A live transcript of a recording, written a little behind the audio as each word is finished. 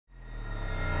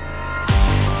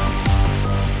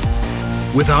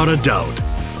Without a doubt,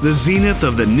 the zenith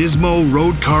of the Nismo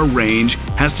road car range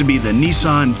has to be the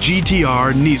Nissan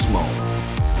GT-R NISMO.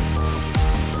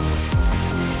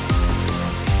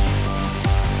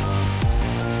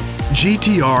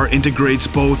 GT-R integrates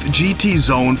both GT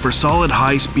Zone for solid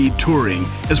high-speed touring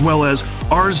as well as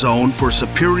R Zone for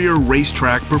superior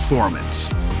racetrack performance.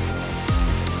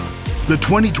 The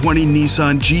 2020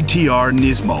 Nissan GT-R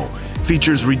NISMO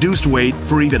features reduced weight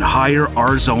for even higher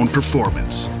R Zone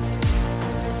performance.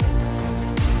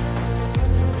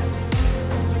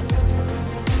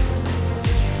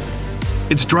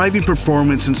 Its driving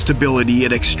performance and stability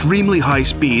at extremely high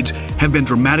speeds have been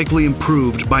dramatically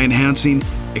improved by enhancing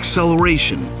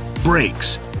acceleration,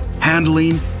 brakes,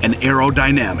 handling, and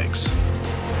aerodynamics.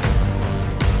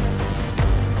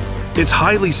 Its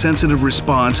highly sensitive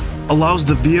response allows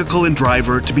the vehicle and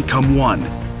driver to become one,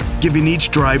 giving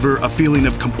each driver a feeling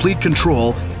of complete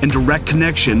control and direct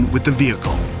connection with the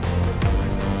vehicle.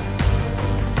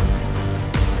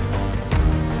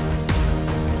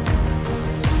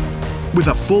 With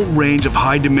a full range of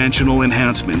high-dimensional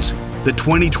enhancements, the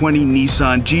 2020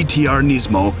 Nissan GT-R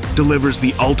NISMO delivers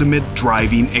the ultimate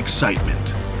driving excitement.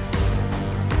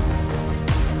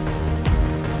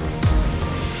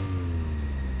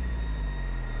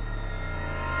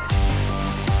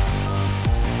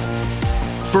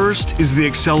 First is the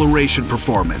acceleration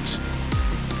performance.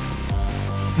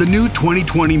 The new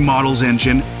 2020 model's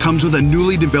engine comes with a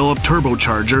newly developed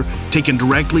turbocharger taken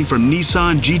directly from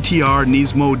Nissan GT-R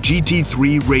NISMO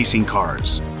GT3 racing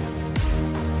cars.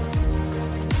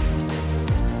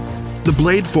 The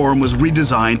blade form was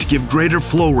redesigned to give greater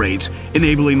flow rates,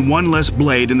 enabling one less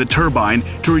blade in the turbine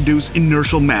to reduce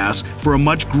inertial mass for a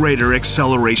much greater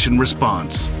acceleration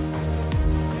response.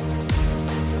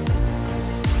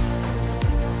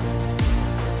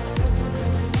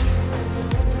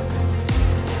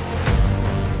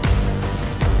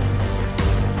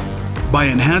 By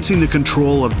enhancing the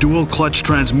control of dual clutch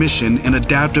transmission and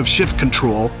adaptive shift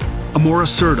control, a more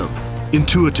assertive,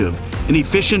 intuitive, and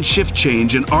efficient shift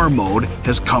change in R mode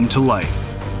has come to life.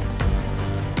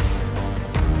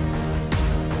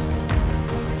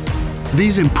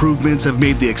 These improvements have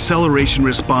made the acceleration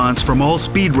response from all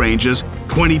speed ranges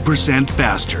 20%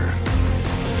 faster.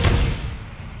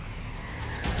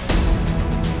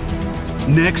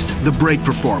 Next, the brake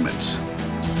performance.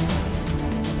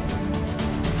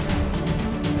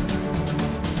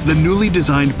 The newly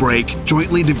designed brake,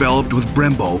 jointly developed with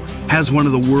Brembo, has one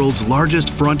of the world's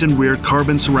largest front and rear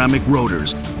carbon ceramic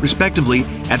rotors, respectively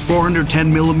at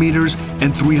 410mm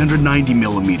and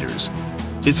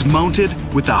 390mm. It's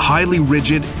mounted with a highly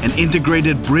rigid and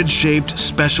integrated bridge-shaped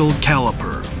special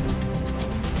caliper.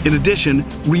 In addition,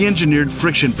 re-engineered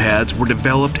friction pads were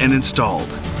developed and installed.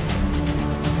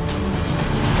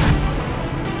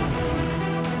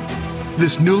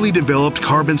 This newly developed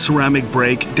carbon ceramic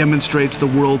brake demonstrates the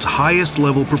world's highest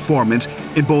level performance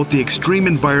in both the extreme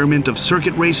environment of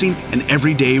circuit racing and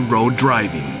everyday road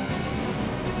driving.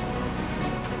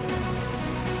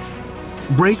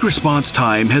 Brake response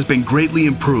time has been greatly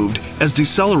improved as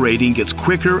decelerating gets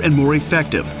quicker and more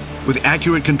effective, with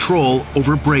accurate control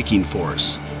over braking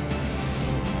force.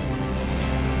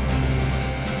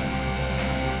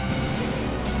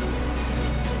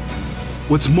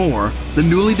 What's more, the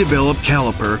newly developed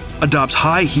caliper adopts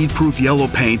high heat-proof yellow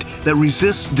paint that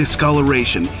resists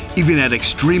discoloration even at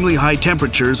extremely high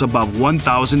temperatures above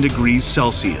 1000 degrees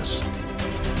Celsius.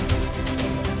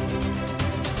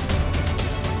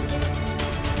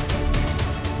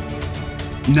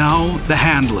 Now, the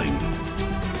handling.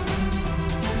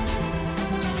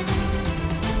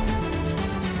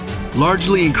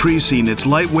 Largely increasing its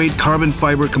lightweight carbon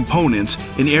fiber components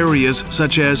in areas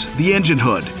such as the engine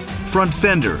hood, front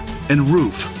fender, and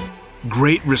roof.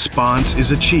 Great response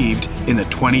is achieved in the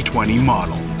 2020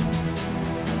 model.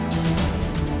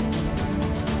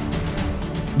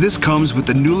 This comes with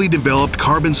the newly developed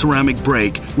carbon ceramic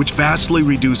brake, which vastly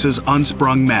reduces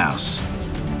unsprung mass.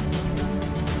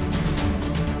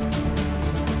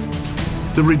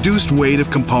 The reduced weight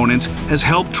of components has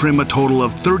helped trim a total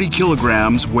of 30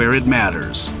 kilograms where it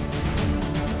matters.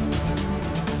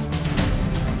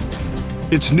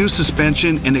 Its new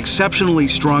suspension and exceptionally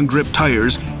strong grip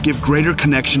tires give greater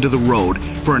connection to the road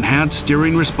for enhanced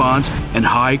steering response and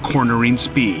high cornering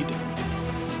speed.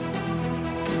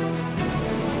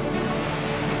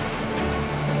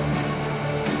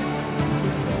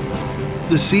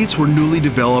 The seats were newly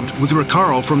developed with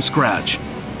Recaro from scratch.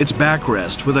 Its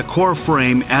backrest, with a core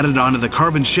frame added onto the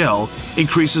carbon shell,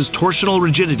 increases torsional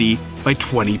rigidity by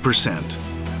 20%.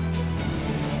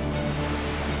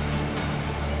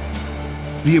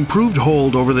 The improved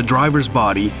hold over the driver's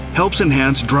body helps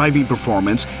enhance driving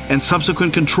performance and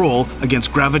subsequent control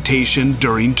against gravitation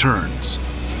during turns.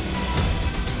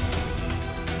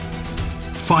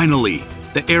 Finally,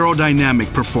 the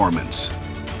aerodynamic performance.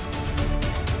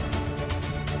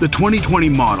 The 2020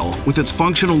 model, with its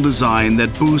functional design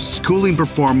that boosts cooling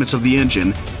performance of the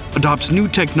engine, adopts new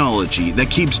technology that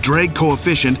keeps drag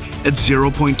coefficient at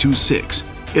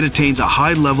 0.26. It attains a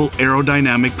high-level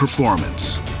aerodynamic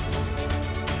performance.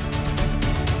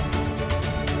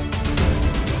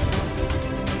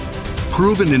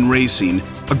 Proven in racing,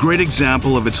 a great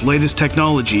example of its latest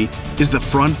technology is the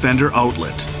front fender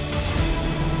outlet.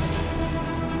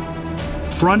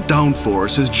 Front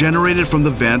downforce is generated from the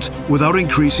vents without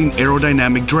increasing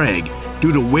aerodynamic drag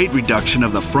due to weight reduction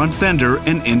of the front fender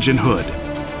and engine hood.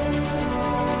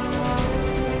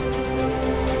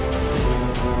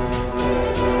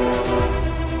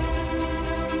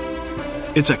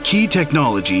 It's a key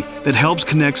technology that helps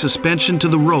connect suspension to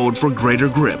the road for greater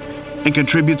grip and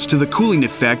contributes to the cooling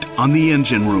effect on the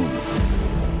engine room.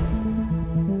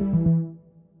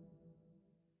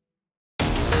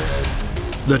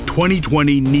 The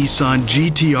 2020 Nissan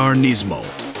GT-R NISMO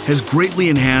has greatly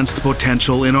enhanced the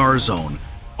potential in our zone,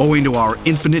 owing to our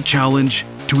infinite challenge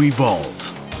to evolve.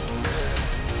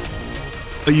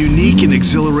 A unique and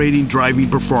exhilarating driving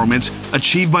performance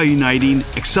achieved by uniting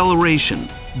acceleration,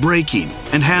 braking,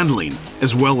 and handling,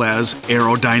 as well as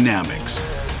aerodynamics.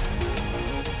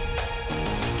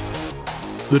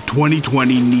 The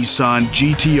 2020 Nissan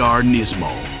GT-R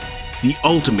NISMO, the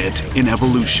ultimate in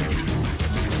evolution.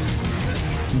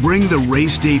 Bring the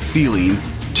race day feeling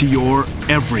to your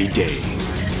everyday.